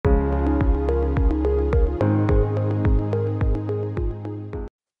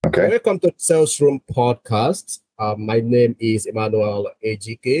Okay. Welcome to Sales Room Podcast. My name is Emmanuel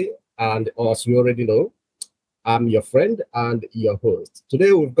AGK, and as you already know, I'm your friend and your host.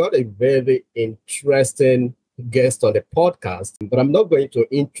 Today, we've got a very interesting guest on the podcast, but I'm not going to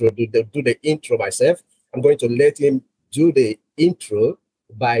do the intro myself. I'm going to let him do the intro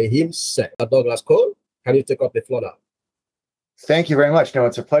by himself. Douglas Cole, can you take up the floor now? Thank you very much. No,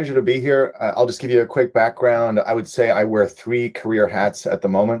 it's a pleasure to be here. I'll just give you a quick background. I would say I wear three career hats at the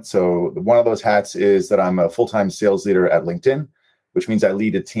moment. So one of those hats is that I'm a full-time sales leader at LinkedIn, which means I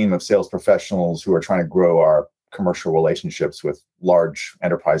lead a team of sales professionals who are trying to grow our commercial relationships with large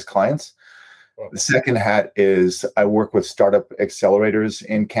enterprise clients. The second hat is I work with startup accelerators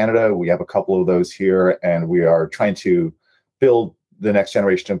in Canada. We have a couple of those here, and we are trying to build the next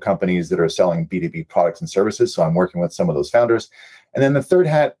generation of companies that are selling B2B products and services. So I'm working with some of those founders. And then the third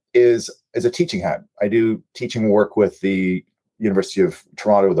hat is a teaching hat. I do teaching work with the University of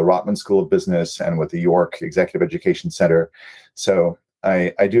Toronto, the Rotman School of Business, and with the York Executive Education Center. So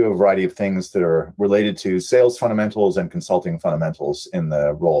I do a variety of things that are related to sales fundamentals and consulting fundamentals in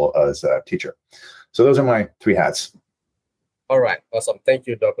the role as a teacher. So those are my three hats. All right, awesome. Thank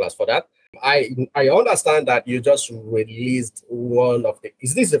you, Douglas, for that. I understand that you just released one of the.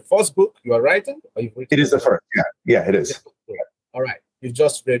 Is this the first book you are writing? Or it is the first. Yeah, it is. All right, you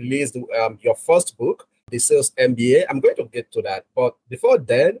just released your first book, The Sales MBA. I'm going to get to that, but before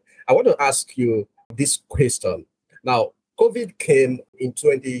then, I want to ask you this question. Now, COVID came in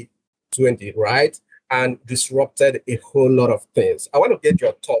 2020, right, and disrupted a whole lot of things. I want to get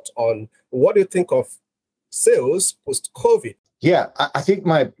your thoughts on what do you think of sales post-COVID? Yeah, I think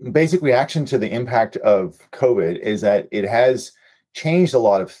my basic reaction to the impact of COVID is that it has changed a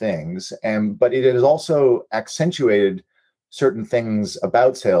lot of things, but it has also accentuated certain things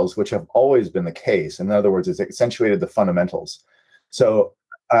about sales, which have always been the case. In other words, it's accentuated the fundamentals. So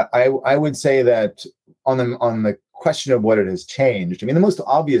I would say that on the question of what it has changed, I mean, the most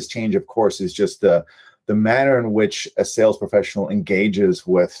obvious change, of course, is just the manner in which a sales professional engages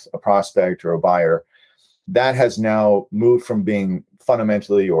with a prospect or a buyer. That has now moved from being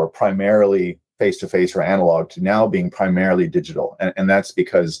fundamentally or primarily face-to-face or analog to now being primarily digital. And that's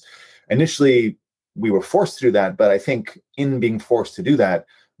because initially we were forced to do that. But I think in being forced to do that,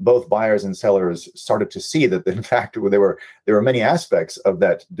 both buyers and sellers started to see that, in fact, there were many aspects of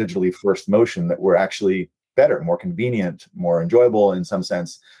that digitally first motion that were actually better, more convenient, more enjoyable in some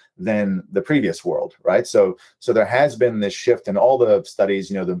sense than the previous world, right? So there has been this shift in all the studies,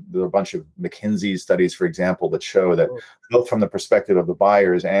 there are a bunch of McKinsey studies, for example, that show that both from the perspective of the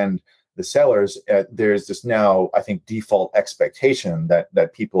buyers and the sellers, there's this now, I think, default expectation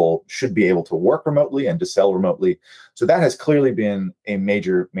that people should be able to work remotely and to sell remotely. So that has clearly been a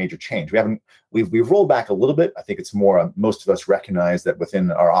major change. We've rolled back a little bit. I think it's more, most of us recognize that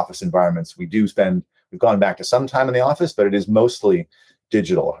within our office environments, we've gone back to some time in the office, but it is mostly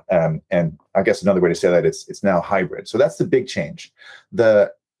digital. And I guess another way to say that it's now hybrid. So that's the big change.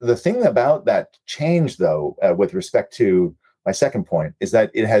 The thing about that change, though, with respect to my second point, is that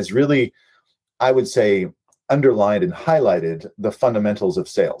it has really, I would say, underlined and highlighted the fundamentals of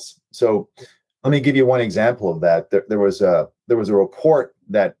sales. So let me give you one example of that. There was a report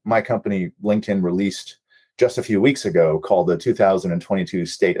that my company, LinkedIn, released just a few weeks ago called the 2022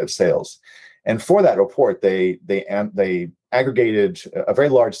 State of Sales. And for that report, they aggregated a very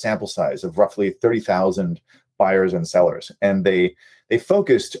large sample size of roughly 30,000 buyers and sellers, and they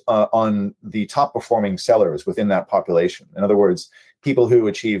focused on the top performing sellers within that population. In other words, people who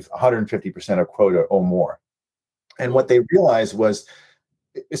achieve 150% of quota or more. And what they realized was,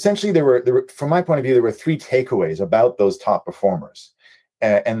 essentially, there were, from my point of view, there were three takeaways about those top performers,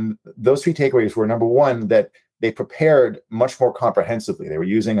 and those three takeaways were: number one, that they prepared much more comprehensively. They were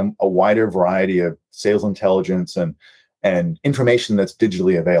using a wider variety of sales intelligence and information that's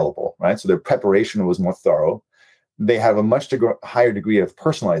digitally available, right? So their preparation was more thorough. They have a much higher degree of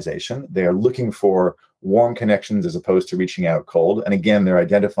personalization. They are looking for warm connections as opposed to reaching out cold. And again, they're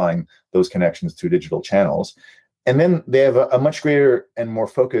identifying those connections through digital channels. And then they have a much greater and more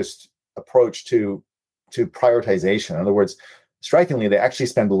focused approach to prioritization. In other words, strikingly, they actually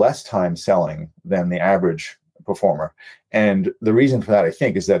spend less time selling than the average performer. And the reason for that, I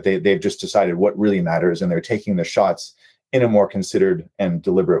think, is that they've just decided what really matters, and they're taking the shots in a more considered and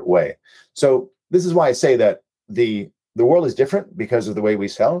deliberate way. So this is why I say that the world is different because of the way we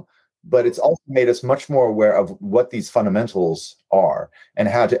sell, but it's also made us much more aware of what these fundamentals are and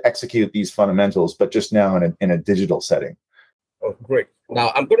how to execute these fundamentals, but just now in a digital setting. Oh, great.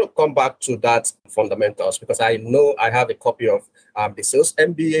 Now, I'm going to come back to that fundamentals because I know I have a copy of the Sales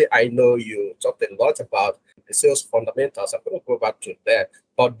MBA. I know you talked a lot about the sales fundamentals. I'm going to go back to that.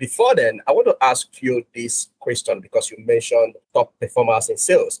 But before then, I want to ask you this question because you mentioned top performers in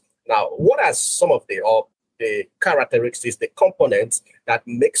sales. Now, what are some of the characteristics, the components that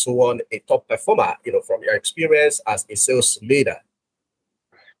makes one a top performer, from your experience as a sales leader?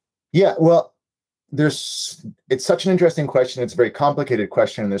 Yeah, well, it's such an interesting question. It's a very complicated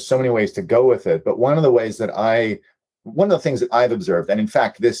question, and there's so many ways to go with it. But one of the things that I've observed, and in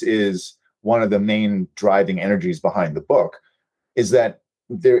fact, this is one of the main driving energies behind the book, is that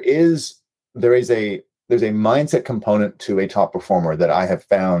there's a mindset component to a top performer that I have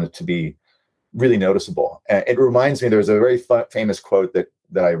found to be really noticeable. It reminds me, there's a very famous quote that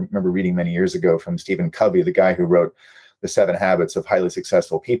I remember reading many years ago from Stephen Covey, the guy who wrote The 7 Habits of Highly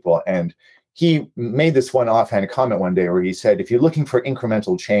Successful People. And he made this one offhand comment one day where he said, if you're looking for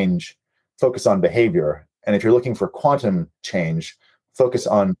incremental change, focus on behavior. And if you're looking for quantum change, focus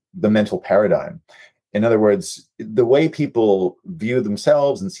on the mental paradigm. In other words, the way people view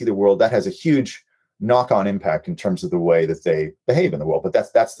themselves and see the world, that has a huge knock-on impact in terms of the way that they behave in the world. But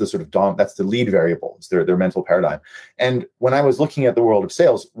that's the sort of that's the lead variable, it's their mental paradigm. And when I was looking at the world of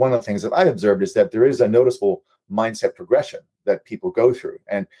sales, one of the things that I observed is that there is a noticeable mindset progression that people go through.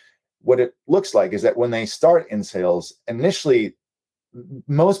 And what it looks like is that when they start in sales, initially,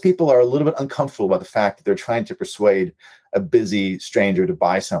 most people are a little bit uncomfortable about the fact that they're trying to persuade a busy stranger to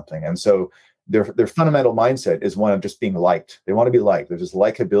buy something. And so their fundamental mindset is one of just being liked. They want to be liked. There's this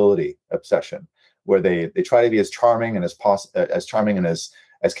likability obsession where they try to be as charming and as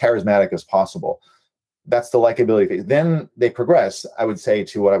charismatic as possible. That's the likability phase. Then they progress, I would say,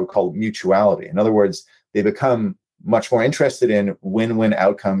 to what I would call mutuality. In other words, they become much more interested in win-win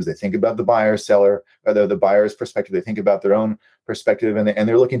outcomes. They think about the buyer, seller, or the buyer's perspective. They think about their own perspective, and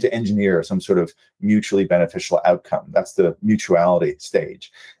they're looking to engineer some sort of mutually beneficial outcome. That's the mutuality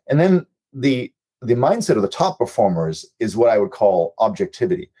stage. And then the mindset of the top performers is what I would call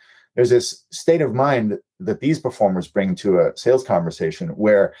objectivity. There's this state of mind that these performers bring to a sales conversation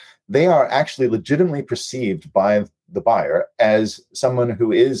where they are actually legitimately perceived by the buyer as someone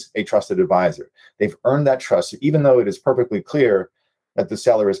who is a trusted advisor. They've earned that trust, even though it is perfectly clear that the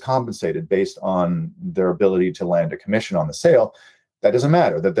seller is compensated based on their ability to land a commission on the sale. That doesn't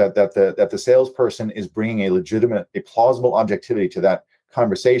matter. That the salesperson is bringing a plausible objectivity to that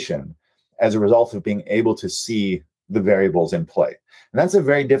conversation as a result of being able to see the variables in play. And that's a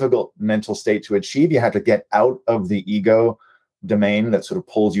very difficult mental state to achieve. You have to get out of the ego domain that sort of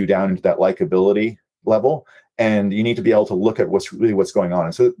pulls you down into that likability level. And you need to be able to look at what's going on.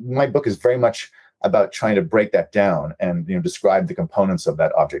 And so my book is very much about trying to break that down and describe the components of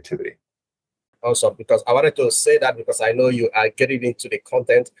that objectivity. Awesome, because I wanted to say that because I know you are getting into the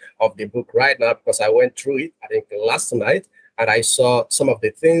content of the book right now, because I went through it, I think, last night, and I saw some of the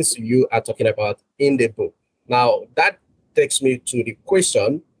things you are talking about in the book. Now, that takes me to the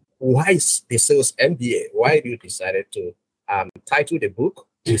question, why is the Sales MBA? Why did you decide to title the book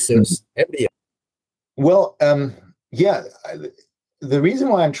The Sales MBA? Well, the reason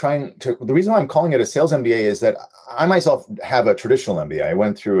why I'm calling it a Sales MBA is that I myself have a traditional MBA. I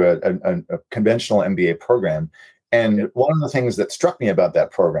went through a conventional MBA program. And one of the things that struck me about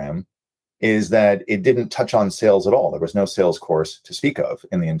that program is that it didn't touch on sales at all. There was no sales course to speak of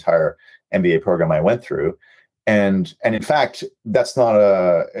in the entire MBA program I went through. And in fact, that's not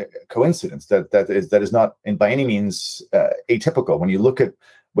a coincidence. That is not by any means atypical. When you look at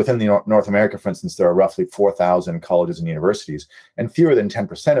within North America, for instance, there are roughly 4,000 colleges and universities, and fewer than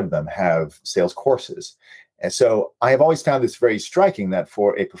 10% of them have sales courses. And so I have always found this very striking that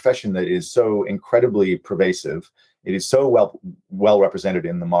for a profession that is so incredibly pervasive, it is so well represented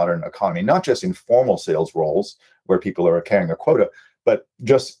in the modern economy, not just in formal sales roles where people are carrying a quota, but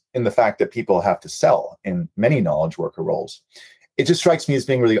just in the fact that people have to sell in many knowledge worker roles. It just strikes me as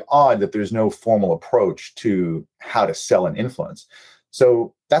being really odd that there's no formal approach to how to sell and influence.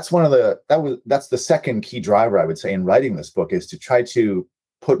 So that's that's the second key driver, I would say, in writing this book, is to try to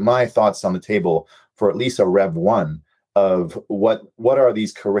put my thoughts on the table for at least a Rev 1 of what are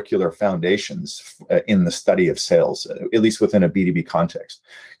these curricular foundations in the study of sales, at least within a B2B context.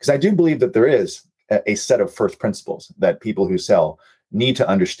 Because I do believe that there is a set of first principles that people who sell need to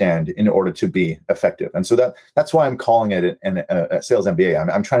understand in order to be effective. And so that's why I'm calling it a Sales MBA.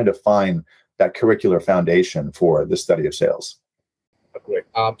 I'm trying to define that curricular foundation for the study of sales. Great.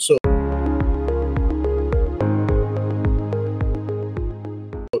 So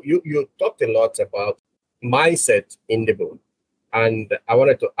you talked a lot about mindset in the book, and I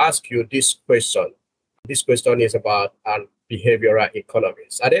wanted to ask you this question. This question is about behavioral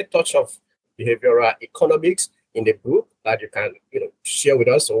economics. Are there touch of behavioral economics in the book that you can, share with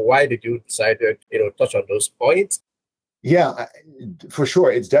us? Or why did you decide to, touch on those points? Yeah, for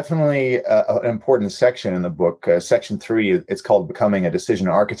sure. It's definitely an important section in the book. Section 3, it's called Becoming a Decision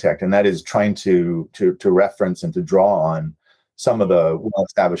Architect, and that is trying to reference and to draw on some of the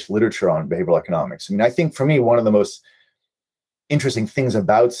well-established literature on behavioral economics. I mean, I think for me, one of the most interesting things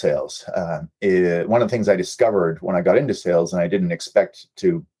about sales, one of the things I discovered when I got into sales, and I didn't expect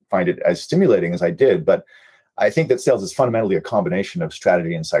to find it as stimulating as I did, but I think that sales is fundamentally a combination of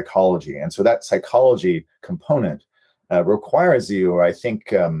strategy and psychology. And so that psychology component requires you, or I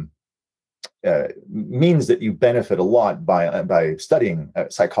think means that you benefit a lot by studying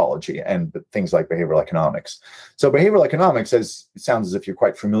psychology and things like behavioral economics. So behavioral economics, it sounds as if you're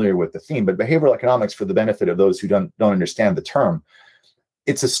quite familiar with the theme, but behavioral economics, for the benefit of those who don't understand the term,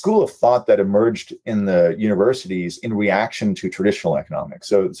 it's a school of thought that emerged in the universities in reaction to traditional economics.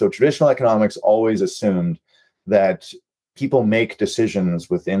 So traditional economics always assumed that people make decisions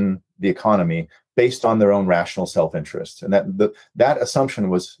within the economy based on their own rational self-interest, and that assumption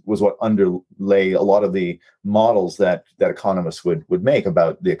was what underlay a lot of the models that economists would make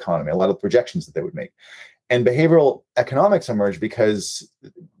about the economy, a lot of the projections that they would make. And behavioral economics emerged because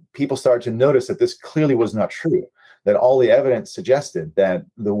people started to notice that this clearly was not true, that all the evidence suggested that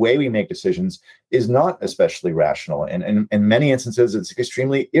the way we make decisions is not especially rational, and in many instances it's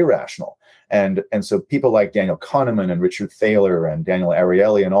extremely irrational. And so people like Daniel Kahneman and Richard Thaler and Daniel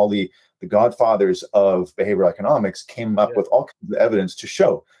Ariely and all the godfathers of behavioral economics came up with all kinds of evidence to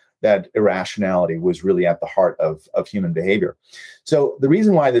show that irrationality was really at the heart of human behavior. So the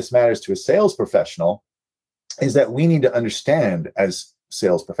reason why this matters to a sales professional is that we need to understand, as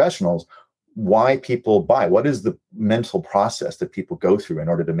sales professionals, why people buy. What is the mental process that people go through in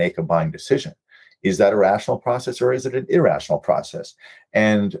order to make a buying decision? Is that a rational process, or is it an irrational process?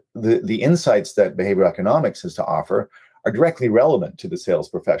 And the insights that behavioral economics has to offer are directly relevant to the sales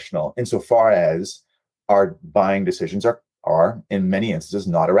professional, insofar as our buying decisions are in many instances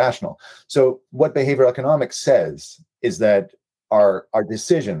not irrational. So what behavioral economics says is that our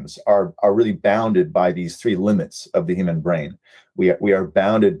decisions are really bounded by these three limits of the human brain. We are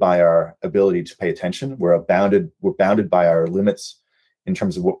bounded by our ability to pay attention. We're bounded by our limits in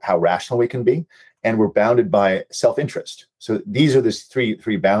terms of how rational we can be, and we're bounded by self-interest. So these are the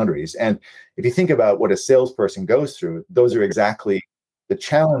three boundaries. And if you think about what a salesperson goes through, those are exactly the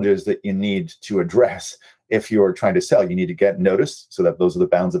challenges that you need to address if you're trying to sell. You need to get noticed, so that those are the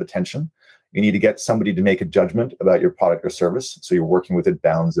bounds of attention. You need to get somebody to make a judgment about your product or service, so you're working within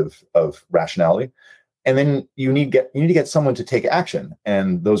bounds of rationality. And then you need to get someone to take action,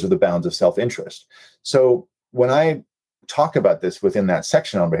 and those are the bounds of self-interest. So when I talk about this within that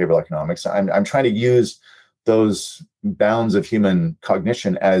section on behavioral economics, I'm trying to use those bounds of human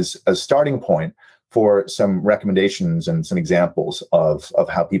cognition as a starting point for some recommendations and some examples of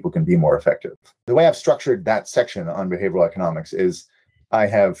how people can be more effective. The way I've structured that section on behavioral economics is I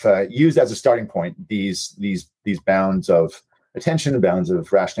have used as a starting point these bounds of attention, bounds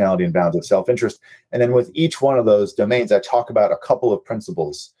of rationality, and bounds of self-interest. And then with each one of those domains, I talk about a couple of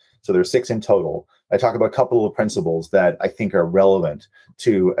principles. So there's 6 in total. I talk about a couple of principles that I think are relevant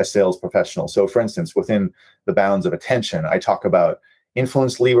to a sales professional. So for instance, within the bounds of attention, I talk about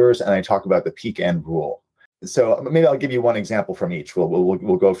influence levers, and I talk about the peak end rule. So maybe I'll give you one example from each.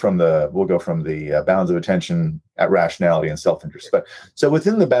 We'll go from the bounds of attention at rationality and self-interest. But so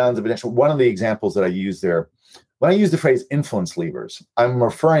within the bounds of attention, one of the examples that I use there, when I use the phrase influence levers, I'm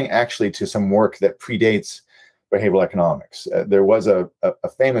referring actually to some work that predates behavioral economics. There was a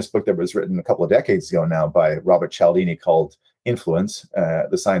famous book that was written a couple of decades ago now by Robert Cialdini called Influence,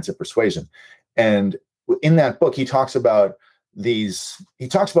 The Science of Persuasion. And in that book, he talks about he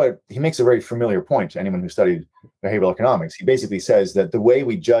makes a very familiar point to anyone who studied behavioral economics. He basically says that the way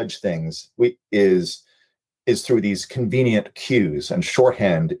we judge things is through these convenient cues and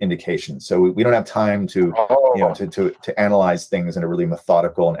shorthand indications. So we don't have time to analyze things in a really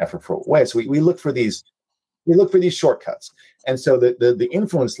methodical and effortful way. So we look for these shortcuts. And so the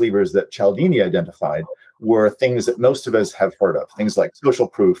influence levers that Cialdini identified were things that most of us have heard of, things like social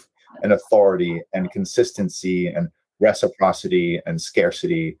proof and authority and consistency and reciprocity and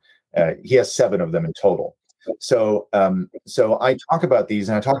scarcity. He has 7 of them in total. So I talk about these,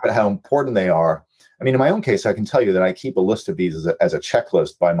 and I talk about how important they are. I mean, in my own case, I can tell you that I keep a list of these as a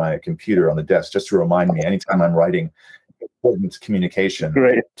checklist by my computer on the desk, just to remind me anytime I'm writing important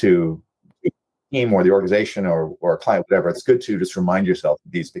communication to team or the organization or a client, whatever. It's good to just remind yourself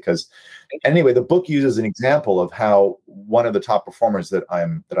of these, because anyway, the book uses an example of how one of the top performers that I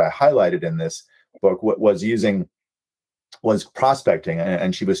highlighted in this book was using was prospecting,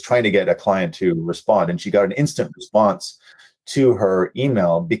 and she was trying to get a client to respond, and she got an instant response to her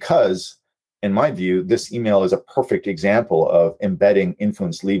email because, in my view, this email is a perfect example of embedding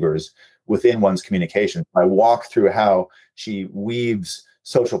influence levers within one's communication. I walk through how she weaves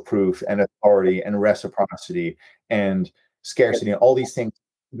social proof and authority and reciprocity and scarcity and all these things.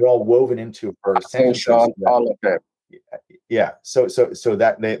 They're all woven into her sentences. All of them. Yeah. So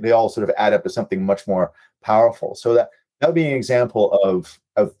that they all sort of add up to something much more powerful. So that would be an example of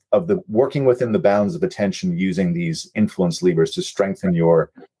the working within the bounds of attention using these influence levers to strengthen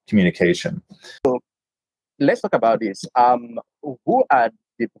your communication. Let's talk about this. Who are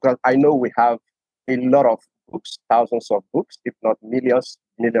because I know we have a lot of books, thousands of books, if not millions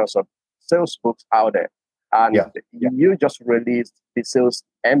of sales books out there. And you just released the Sales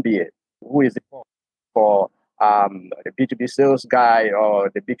MBA. Who is it for? The B2B sales guy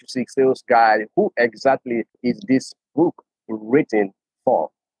or the B2C sales guy? Who exactly is this book written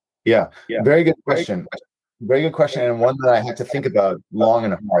for? Yeah. Very good question. Very good question, and one that I had to think about long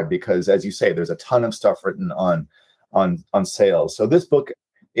and hard because, as you say, there's a ton of stuff written on sales. So this book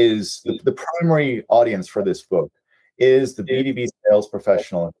is the primary audience for this book is the B2B sales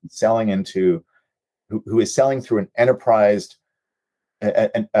professional selling into who is selling through an enterprise,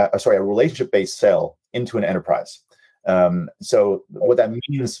 a relationship-based sale into an enterprise. So what that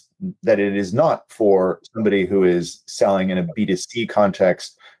means that it is not for somebody who is selling in a B2C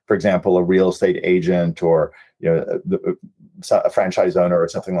context, for example, a real estate agent or a franchise owner or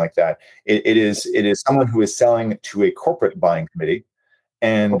something like that. It is someone who is selling to a corporate buying committee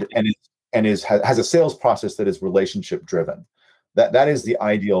and has a sales process that is relationship driven. That is the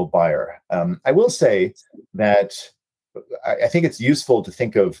ideal buyer. I will say that I think it's useful to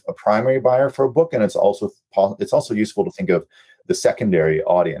think of a primary buyer for a book, and it's also useful to think of the secondary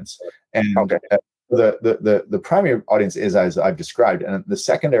audience. And the primary audience is as I've described, and the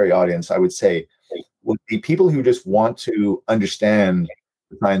secondary audience, I would say, would be people who just want to understand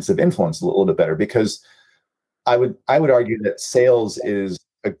the science of influence a little bit better. Because I would argue that sales is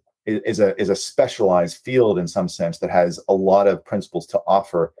a specialized field in some sense that has a lot of principles to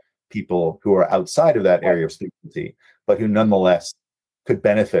offer people who are outside of that area of specialty, but who nonetheless could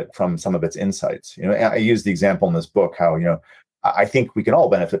benefit from some of its insights. I use the example in this book how I think we can all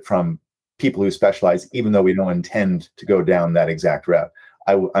benefit from people who specialize, even though we don't intend to go down that exact route.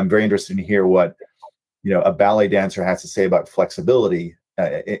 I'm very interested to hear what a ballet dancer has to say about flexibility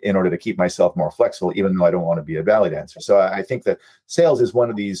in order to keep myself more flexible, even though I don't want to be a ballet dancer. So I think that sales is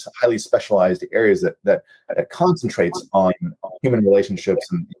one of these highly specialized areas that concentrates on human relationships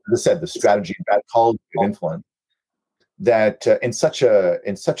and, as I said, the strategy and psychology of influence. That in such a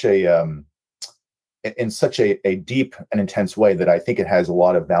deep and intense way that I think it has a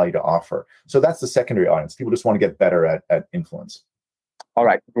lot of value to offer. So that's the secondary audience. People just want to get better at influence. All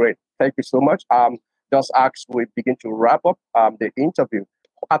right, great. Thank you so much. Just as we begin to wrap up the interview,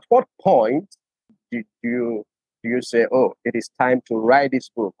 at what point did you say, oh, it is time to write this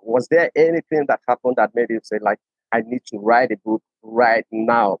book? Was there anything that happened that made you say, like, I need to write a book right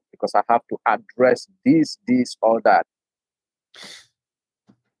now because I have to address this, or that?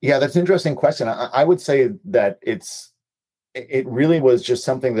 Yeah, that's an interesting question. I would say that it really was just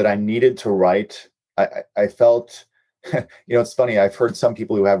something that I needed to write. I felt, it's funny. I've heard some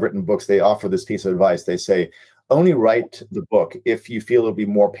people who have written books, they offer this piece of advice. They say, only write the book if you feel it'll be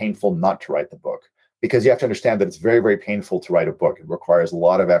more painful not to write the book, because you have to understand that it's very, very painful to write a book. It requires a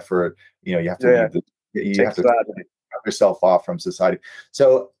lot of effort. You have to have to cut yourself off from society.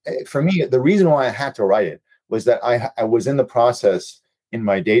 So for me, the reason why I had to write it was that I was in the process in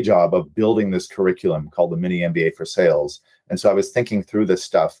my day job of building this curriculum called the Mini MBA for Sales. And so I was thinking through this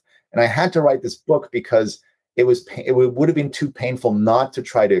stuff, and I had to write this book because it would have been too painful not to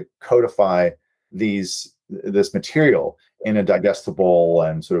try to codify this material in a digestible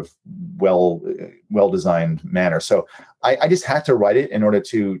and sort of well-designed manner. So I just had to write it in order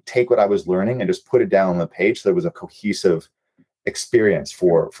to take what I was learning and just put it down on the page so there was a cohesive experience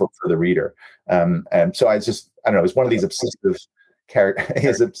for the reader. And so I don't know, it was one of these obsessive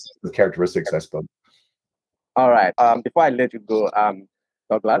characteristics, I suppose. All right. Before I let you go,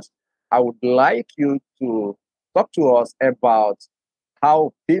 Douglas, I would like you to talk to us about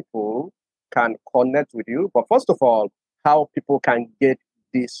how people can connect with you. But first of all, how people can get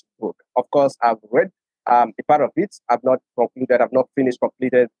this book. Of course, I've read a part of it. I've not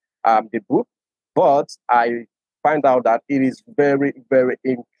completed the book, but I find out that it is very, very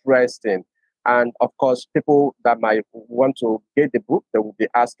interesting. And of course, people that might want to get the book, they will be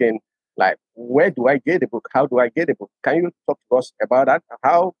asking, like, where do I get the book? How do I get the book? Can you talk to us about that?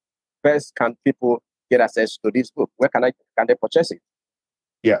 How best can people get access to this book? Where can they purchase it?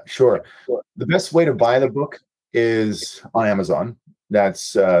 Yeah, sure. The best way to buy the book is on Amazon.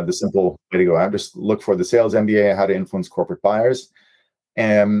 That's the simple way to go out. Just look for the Sales MBA: How to Influence Corporate Buyers.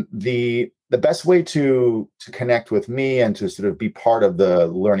 And the best way to connect with me and to sort of be part of the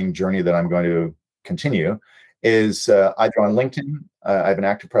learning journey that I'm going to continue is either on LinkedIn. I have an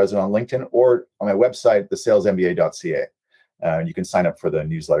active presence on LinkedIn, or on my website, thesalesmba.ca. You can sign up for the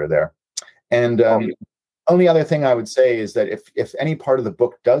newsletter there. And only other thing I would say is that if any part of the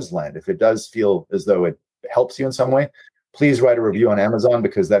book does land, if it does feel as though it helps you in some way, please write a review on Amazon,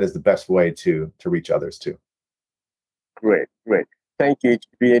 because that is the best way to reach others too. Great. Thank you. It's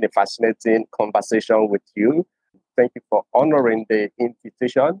been a fascinating conversation with you. Thank you for honoring the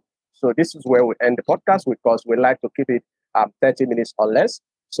invitation. So this is where we end the podcast, because we like to keep it 30 minutes or less,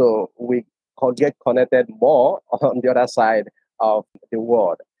 so we can get connected more on the other side of the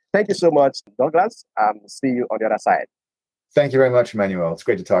world. Thank you so much, Douglas. See you on the other side. Thank you very much, Emmanuel. It's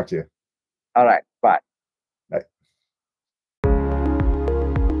great to talk to you. All right. Bye. Bye.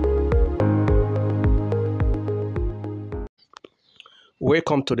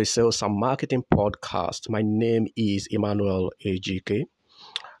 Welcome to the Sales and Marketing Podcast. My name is Emmanuel Ejike.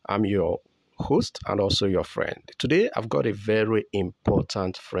 I'm your host and also your friend. Today, I've got a very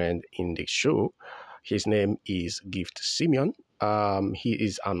important friend in the show. His name is Gift Simeon. He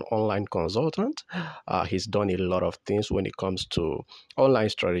is an online consultant. He's done a lot of things when it comes to online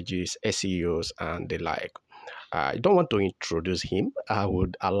strategies, SEOs, and the like. I don't want to introduce him. I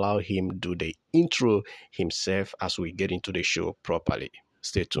would allow him do the intro himself as we get into the show properly.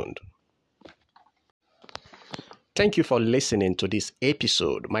 Stay tuned. Thank you for listening to this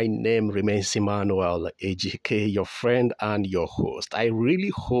episode. My name remains Emmanuel Ejike, your friend and your host. I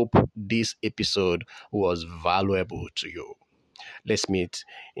really hope this episode was valuable to you. Let's meet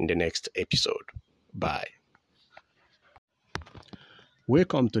in the next episode. Bye.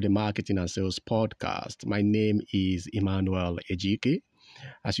 Welcome to the Marketing and Sales Podcast. My name is Emmanuel Ejike.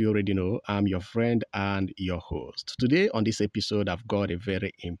 As you already know, I'm your friend and your host. Today on this episode, I've got a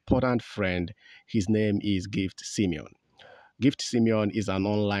very important friend. His name is Gift Simeon. Gift Simeon is an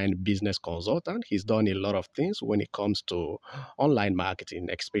online business consultant. He's done a lot of things when it comes to online marketing,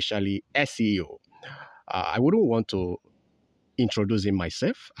 especially SEO. I wouldn't want to introduce him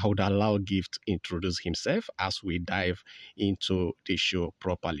myself. I would allow Gift introduce himself as we dive into the show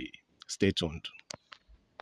properly. Stay tuned.